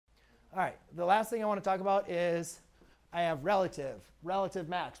All right, the last thing I want to talk about is I have relative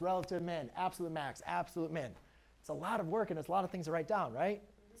max, relative min, absolute max, absolute min. It's a lot of work and it's a lot of things to write down, right?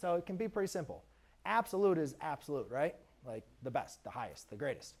 So it can be pretty simple. Absolute is absolute, right? Like the best, the highest, the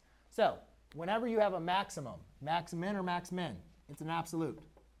greatest. So whenever you have a maximum, max min or max min, it's an absolute.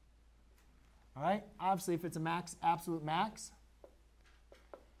 All right? Obviously, if it's a max, absolute max,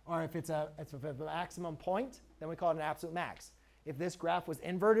 or if it's a maximum point, then we call it an absolute max. If this graph was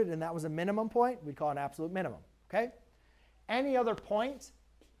inverted and that was a minimum point, we'd call it an absolute minimum. Okay? Any other point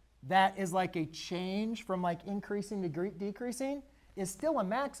that is like a change from like increasing to decreasing is still a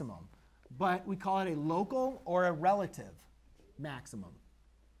maximum, but we call it a local or a relative maximum.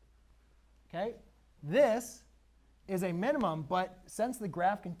 Okay? This is a minimum, but since the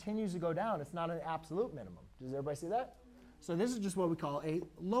graph continues to go down, it's not an absolute minimum. Does everybody see that? So this is just what we call a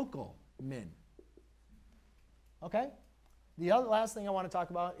local min. Okay? The last thing I want to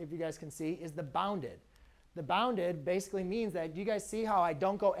talk about, if you guys can see, is the bounded. The bounded basically means that, do you guys see how I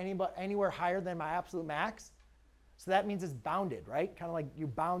don't go anywhere higher than my absolute max? So that means it's bounded, right? Kind of like you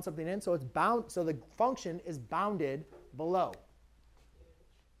bound something in. So it's bound. So the function is bounded below.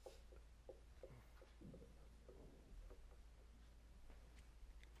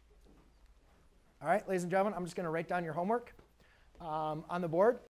 All right, ladies and gentlemen, I'm just going to write down your homework on the board.